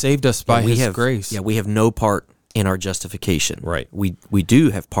 Yeah, he saved us by his grace. Yeah, we have no part in our justification. Right. We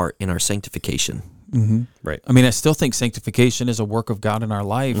do have part in our sanctification. Mm-hmm. Right. I mean, I still think sanctification is a work of God in our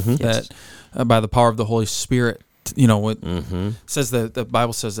life that by the power of the Holy Spirit, it says that the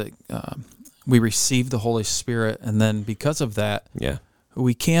Bible says that we receive the Holy Spirit, and then because of that,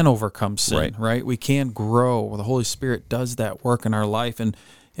 we can overcome sin, right? We can grow. The Holy Spirit does that work in our life, and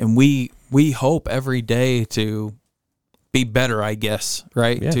we hope every day to be better, I guess,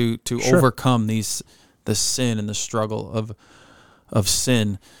 right? Yeah. To overcome the sin and the struggle of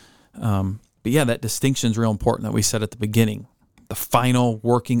sin. But yeah, that distinction is real important that we said at the beginning. The final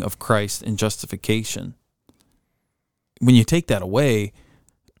working of Christ in justification. When you take that away,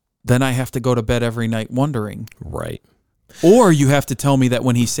 then I have to go to bed every night wondering. Right. Or you have to tell me that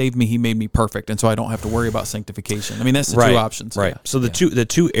when he saved me, he made me perfect, and so I don't have to worry about sanctification. I mean, that's the two options. Right. So the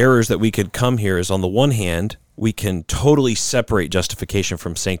two errors that we could come here is, on the one hand, we can totally separate justification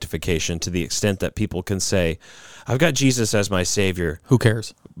from sanctification to the extent that people can say, I've got Jesus as my Savior. Who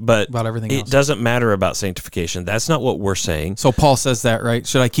cares? But about everything else. It doesn't matter about sanctification. That's not what we're saying. So Paul says that, right?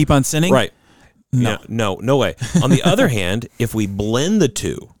 Should I keep on sinning? Right. No. No way. On the other hand, if we blend the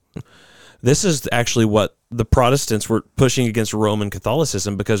two, this is actually what the Protestants were pushing against Roman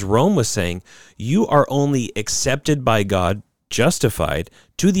Catholicism, because Rome was saying you are only accepted by God, justified,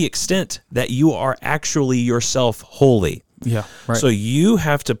 to the extent that you are actually yourself holy. Yeah, right. So you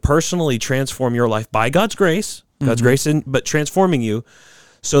have to personally transform your life by God's grace, but transforming you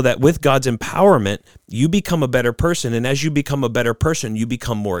so that with God's empowerment, you become a better person. And as you become a better person, you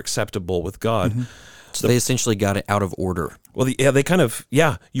become more acceptable with God. Mm-hmm. So they essentially got it out of order. Well,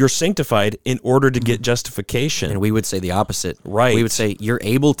 you're sanctified in order to get justification. And we would say the opposite. Right. We would say you're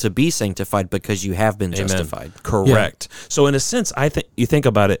able to be sanctified because you have been justified. Correct. Yeah. So in a sense, I think you think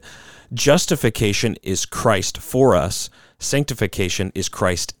about it, justification is Christ for us. Sanctification is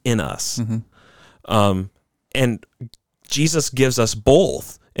Christ in us. Mm-hmm. And Jesus gives us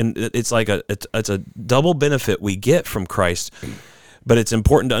both. And it's like it's a double benefit we get from Christ. But it's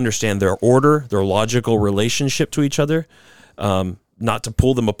important to understand their order, their logical relationship to each other, not to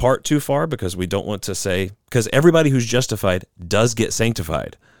pull them apart too far, because we don't want to say, because everybody who's justified does get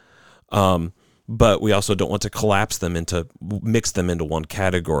sanctified. But we also don't want to mix them into one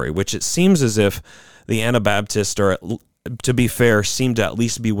category, which it seems as if the Anabaptists are, to be fair, seem to at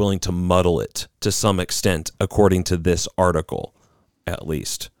least be willing to muddle it to some extent, according to this article, at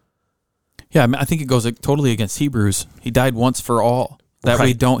least. Yeah, I mean, I think it goes totally against Hebrews. He died once for all. That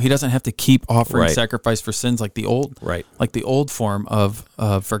he doesn't have to keep offering sacrifice for sins like the old form of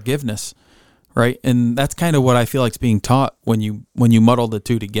forgiveness, right? And that's kind of what I feel like is being taught when you muddle the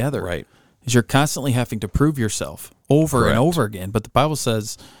two together. Right. Is you're constantly having to prove yourself over and over again. But the Bible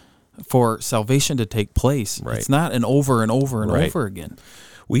says for salvation to take place, it's not an over and over and over again.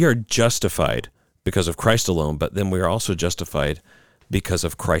 We are justified because of Christ alone, but then we are also justified because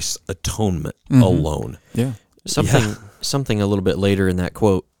of Christ's atonement alone. Yeah. Something a little bit later in that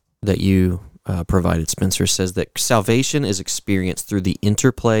quote that you provided, Spencer, says that salvation is experienced through the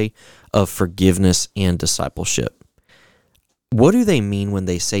interplay of forgiveness and discipleship. What do they mean when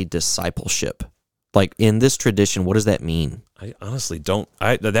they say discipleship? Like, in this tradition, what does that mean? I honestly don't.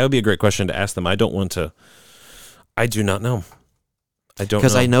 That would be a great question to ask them. I do not know. I don't know.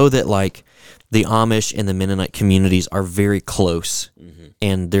 Because I know that, like, the Amish and the Mennonite communities are very close,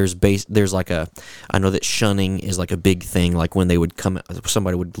 and there's like I know that shunning is like a big thing, like when they would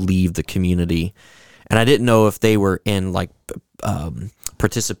somebody would leave the community, and I didn't know if they were in like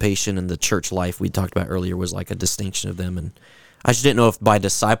participation in the church life we talked about earlier was like a distinction of them, and I just didn't know if by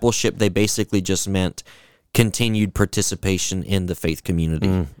discipleship they basically just meant continued participation in the faith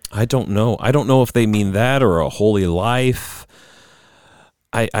community. I don't know. I don't know if they mean that or a holy life.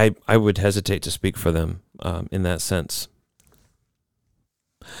 I would hesitate to speak for them in that sense.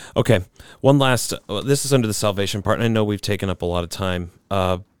 Okay, one last, this is under the salvation part, and I know we've taken up a lot of time,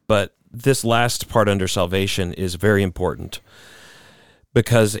 but this last part under salvation is very important,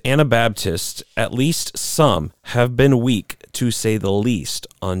 because Anabaptists, at least some, have been weak, to say the least,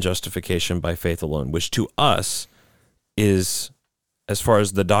 on justification by faith alone, which to us is, as far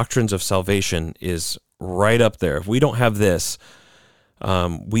as the doctrines of salvation, is right up there. If we don't have this,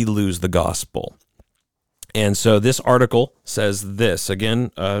 we lose the gospel. And so this article says this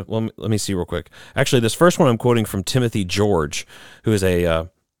again. Well, let me see real quick. Actually, this first one I'm quoting from Timothy George, who is I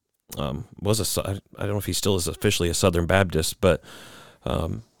don't know if he still is officially a Southern Baptist, but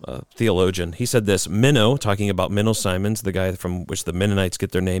a theologian. He said this: Minnow, talking about Minnow Simons, the guy from which the Mennonites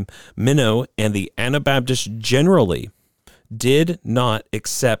get their name, Minnow and the Anabaptists generally did not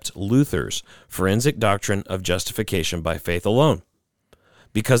accept Luther's forensic doctrine of justification by faith alone,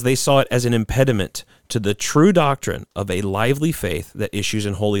 because they saw it as an impediment to the true doctrine of a lively faith that issues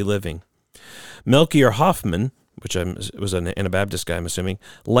in holy living. Melchior Hoffman, which was an Anabaptist guy, I'm assuming,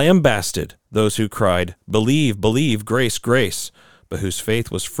 lambasted those who cried, "Believe, believe, grace, grace," but whose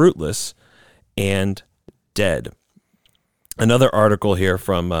faith was fruitless and dead. Another article here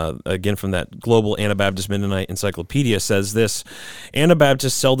from, again, from that Global Anabaptist Mennonite Encyclopedia says this: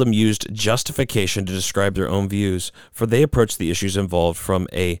 Anabaptists seldom used justification to describe their own views, for they approached the issues involved from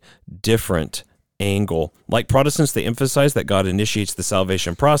a different angle. Like Protestants, they emphasize that God initiates the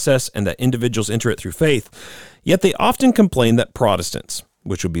salvation process and that individuals enter it through faith, yet they often complain that Protestants,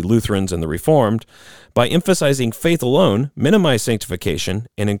 which would be Lutherans and the Reformed, by emphasizing faith alone, minimize sanctification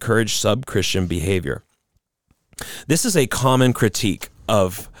and encourage sub-Christian behavior. This is a common critique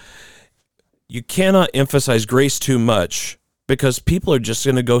of, you cannot emphasize grace too much because people are just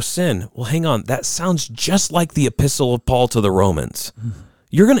going to go sin. Well, hang on. That sounds just like the epistle of Paul to the Romans.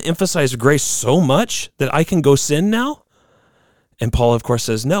 You're going to emphasize grace so much that I can go sin now? And Paul, of course,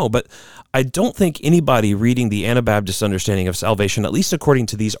 says no. But I don't think anybody reading the Anabaptist understanding of salvation, at least according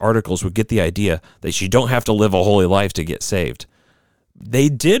to these articles, would get the idea that you don't have to live a holy life to get saved. They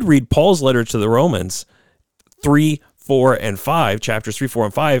did read Paul's letter to the Romans, 3, 4, and 5, chapters 3, 4,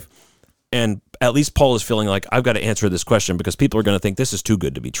 and 5, and at least Paul is feeling like, I've got to answer this question because people are going to think this is too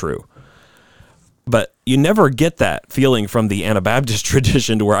good to be true. But you never get that feeling from the Anabaptist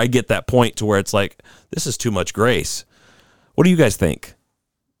tradition to where I get that point to where it's like, this is too much grace. What do you guys think?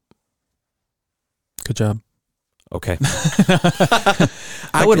 Good job. Okay.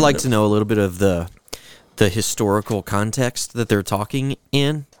 I would like to know a little bit of the historical context that they're talking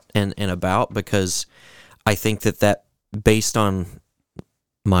in and about, because I think that based on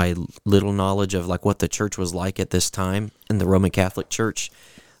my little knowledge of like what the church was like at this time in the Roman Catholic Church,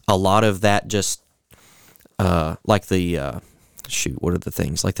 a lot of that just like the what are the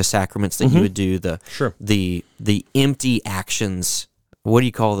things like the sacraments that you would do, the empty actions, what do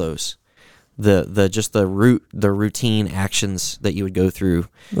you call those? The routine actions that you would go through.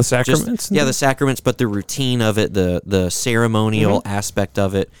 The sacraments? The sacraments, but the routine of it, the ceremonial aspect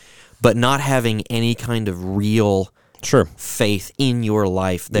of it, but not having any kind of real faith in your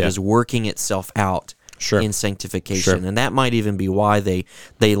life that is working itself out in sanctification. And that might even be why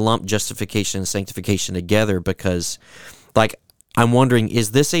they lump justification and sanctification together, because like I'm wondering,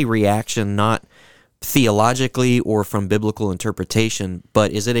 is this a reaction not theologically or from biblical interpretation,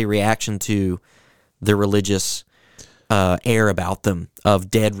 but is it a reaction to the religious air about them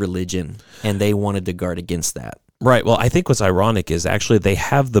of dead religion, and they wanted to guard against that? Right. Well, I think what's ironic is actually they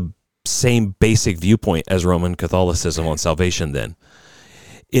have the same basic viewpoint as Roman Catholicism on salvation. Then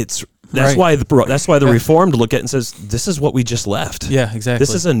that's why the Reformed look at it and says, this is what we just left. Yeah, exactly.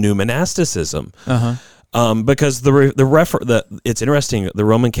 This is a new monasticism. Because it's interesting. The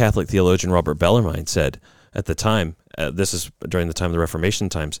Roman Catholic theologian Robert Bellarmine said at the time, this is during the time of the Reformation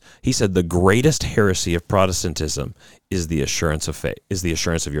times, he said the greatest heresy of Protestantism is the assurance of faith, is the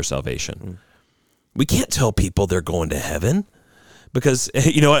assurance of your salvation. We can't tell people they're going to heaven because,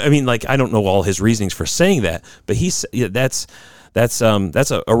 you know, I mean, like, I don't know all his reasonings for saying that, but that's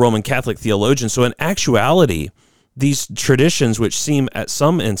a Roman Catholic theologian. So in actuality, these traditions, which seem at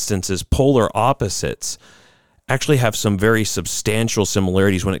some instances polar opposites, actually have some very substantial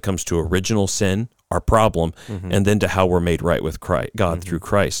similarities when it comes to original sin, our problem, and then to how we're made right with God through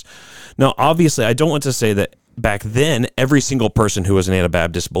Christ. Now, obviously, I don't want to say that back then every single person who was an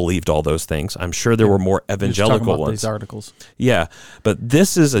Anabaptist believed all those things. I'm sure there were more evangelical ones. These articles. Yeah, but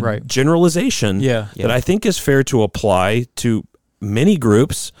this is a generalization that I think is fair to apply to many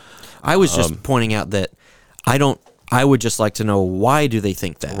groups. I was just pointing out that I would just like to know, why do they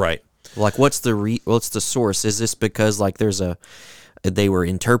think that? Right. Like, what's the source? Is this because like they were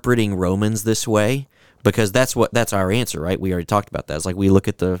interpreting Romans this way? Because that's our answer, right? We already talked about that. It's like we look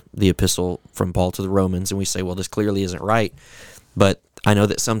at the epistle from Paul to the Romans and we say, well, this clearly isn't right. But I know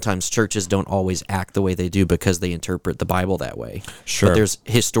that sometimes churches don't always act the way they do because they interpret the Bible that way. Sure. But there's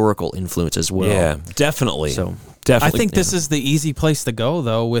historical influence as well. Yeah, definitely. So definitely. I think this is the easy place to go,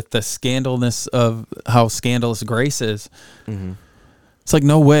 though, with the scandalness of how scandalous grace is. It's like,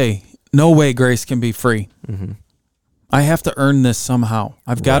 no way grace can be free. I have to earn this somehow.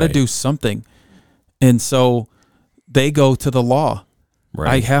 I've got to do something. And so they go to the law. Right.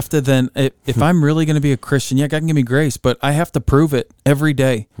 I have to then, if I'm really going to be a Christian, God can give me grace, but I have to prove it every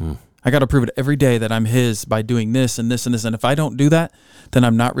day. I got to prove it every day that I'm his by doing this and this and this. And if I don't do that, then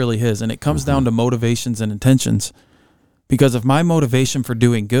I'm not really his. And it comes down to motivations and intentions. Because if my motivation for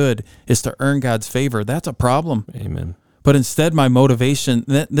doing good is to earn God's favor, that's a problem. Amen. But instead, my motivation,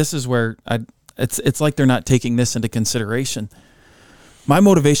 this is where it's like they're not taking this into consideration. My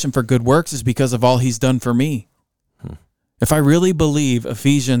motivation for good works is because of all he's done for me. If I really believe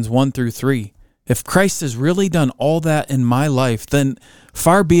Ephesians 1-3, if Christ has really done all that in my life, then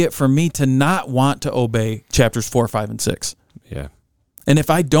far be it from me to not want to obey chapters 4, 5, and 6. Yeah. And if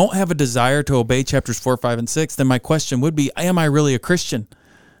I don't have a desire to obey chapters 4, 5, and 6, then my question would be, am I really a Christian?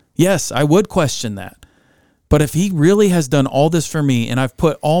 Yes, I would question that. But if he really has done all this for me and I've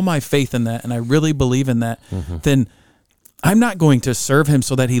put all my faith in that and I really believe in that, then I'm not going to serve him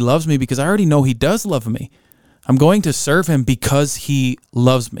so that he loves me because I already know he does love me. I'm going to serve him because he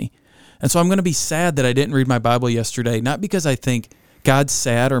loves me. And so I'm going to be sad that I didn't read my Bible yesterday, not because I think God's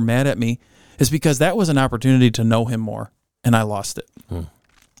sad or mad at me, it's because that was an opportunity to know him more, and I lost it.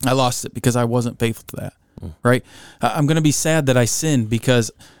 I lost it because I wasn't faithful to that, right? I'm going to be sad that I sinned because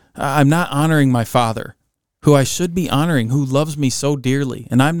I'm not honoring my Father, who I should be honoring, who loves me so dearly,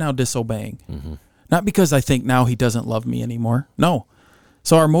 and I'm now disobeying. Not because I think now he doesn't love me anymore. No.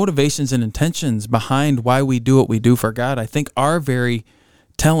 So our motivations and intentions behind why we do what we do for God, I think, are very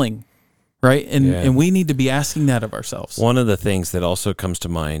telling, right? And we need to be asking that of ourselves. One of the things that also comes to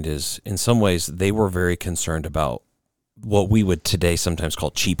mind is, in some ways, they were very concerned about what we would today sometimes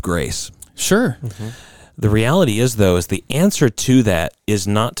call cheap grace. Sure. The reality is, though, is the answer to that is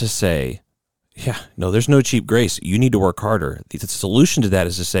not to say, yeah, no, there's no cheap grace. You need to work harder. The solution to that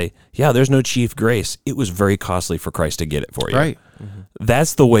is to say, yeah, there's no cheap grace. It was very costly for Christ to get it for you. Right.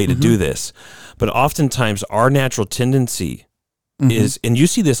 That's the way to do this. But oftentimes our natural tendency is, and you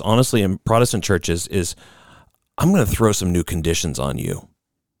see this honestly in Protestant churches, is I'm going to throw some new conditions on you.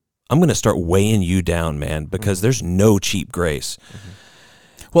 I'm going to start weighing you down, man, because there's no cheap grace.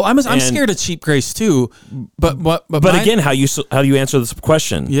 Well, I'm scared of cheap grace too, but again, how do you answer this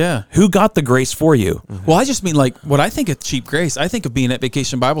question? Yeah, who got the grace for you? Well, I just mean like what I think of cheap grace. I think of being at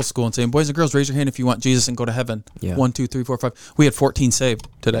Vacation Bible School and saying, "Boys and girls, raise your hand if you want Jesus and go to heaven." Yeah. 1, 2, 3, 4, 5. We had 14 saved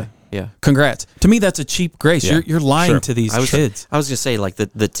today. Yeah. Congrats. To me, that's a cheap grace. Yeah. You're lying to these kids. I was going to say, like,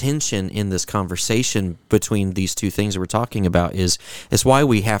 the tension in this conversation between these two things that we're talking about is why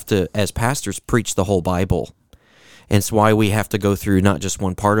we have to, as pastors, preach the whole Bible. And it's why we have to go through not just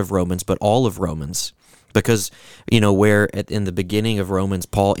one part of Romans, but all of Romans. Because, where in the beginning of Romans,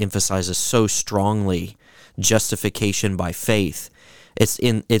 Paul emphasizes so strongly justification by faith, it's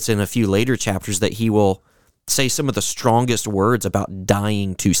in a few later chapters that he will say some of the strongest words about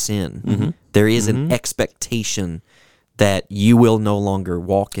dying to sin. There is an expectation that you will no longer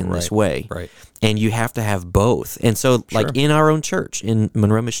walk in this way. Right. And you have to have both. And so, like in our own church, in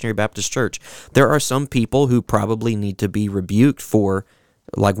Monroe Missionary Baptist Church, there are some people who probably need to be rebuked for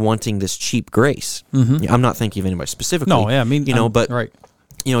like wanting this cheap grace. I'm not thinking of anybody specifically. No, yeah, I mean, right.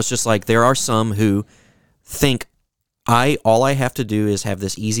 It's just like there are some who think all I have to do is have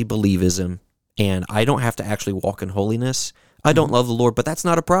this easy believism, and I don't have to actually walk in holiness. I don't love the Lord, but that's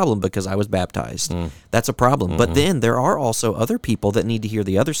not a problem because I was baptized. That's a problem. But then there are also other people that need to hear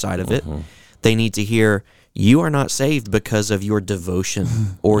the other side of it. They need to hear, you are not saved because of your devotion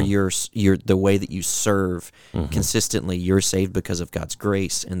or your the way that you serve consistently. You're saved because of God's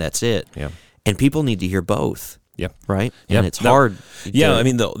grace, and that's it. Yeah. And people need to hear both. Yeah. Right? Yeah. And it's hard. I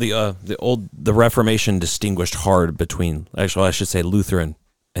mean, the Reformation distinguished hard between, actually, I should say Lutheran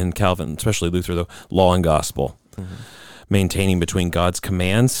and Calvin, especially Luther, though, law and gospel. Maintaining between God's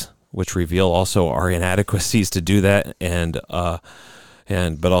commands, which reveal also our inadequacies to do that,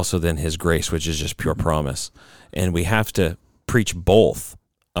 but also then His grace, which is just pure promise. And we have to preach both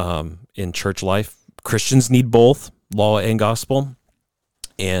in church life. Christians need both, law and gospel.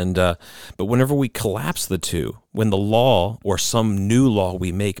 And but whenever we collapse the two, when the law or some new law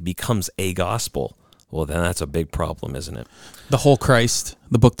we make becomes a gospel, well, then that's a big problem, isn't it? The Whole Christ,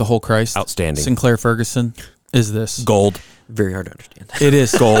 the book The Whole Christ. Outstanding. Sinclair Ferguson is this. Gold. Very hard to understand. It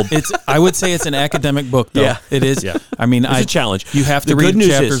is. Gold. I would say it's an academic book, though. Yeah. It is. Yeah. I mean, it's a challenge. You have to read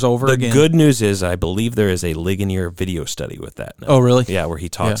chapters over again. The good news is I believe there is a Ligonier video study with that now. Oh, really? Yeah, where he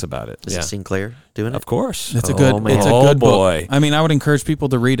talks about it. Is it Sinclair doing it? Of course. It's a good boy. book. I mean, I would encourage people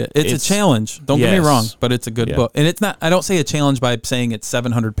to read it. It's a challenge. Don't get me wrong, but it's a good book. And it's not, I don't say a challenge by saying it's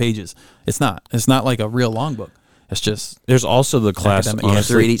 700 pages. It's not. It's not like a real long book. It's just there's also the class. You have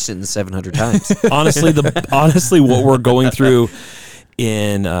to read each sentence 700 times. honestly, what we're going through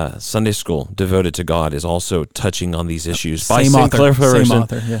in Sunday School Devoted to God is also touching on these issues by Same St. Clair author. Ferguson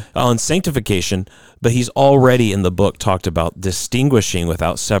Yeah. on sanctification, but he's already in the book talked about distinguishing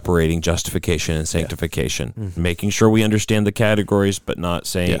without separating justification and sanctification, making sure we understand the categories, but not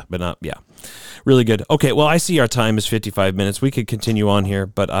saying, really good. Okay, well, I see our time is 55 minutes. We could continue on here,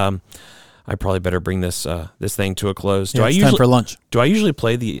 but I probably better bring this this thing to a close. It's time for lunch. Do I usually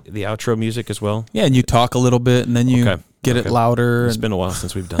play the outro music as well? Yeah, and you talk a little bit, and then you get it louder. It's been a while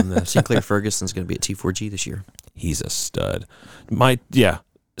since we've done this. Sinclair Ferguson's going to be at T4G this year. He's a stud.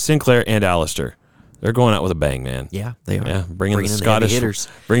 Sinclair and Alistair. They're going out with a bang, man. Yeah, they are. Yeah, bringing the in Scottish the hitters.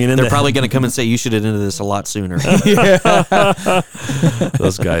 They're probably going to come and say you should have ended this a lot sooner.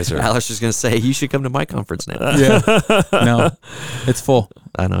 Those guys are. Alistair's going to say you should come to my conference now. Yeah, no, it's full.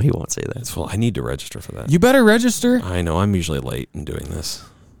 I know he won't say that. It's full. I need to register for that. You better register. I know. I'm usually late in doing this.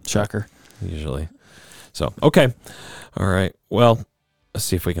 Shocker. Usually. So okay, all right. Well, let's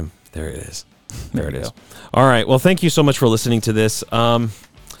see if we can. There it is. There it is. Go. All right. Well, thank you so much for listening to this.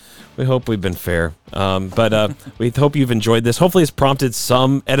 We hope we've been fair, but we hope you've enjoyed this. Hopefully it's prompted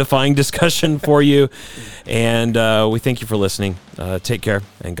some edifying discussion for you, and we thank you for listening. Take care,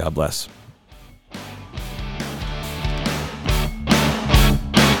 and God bless.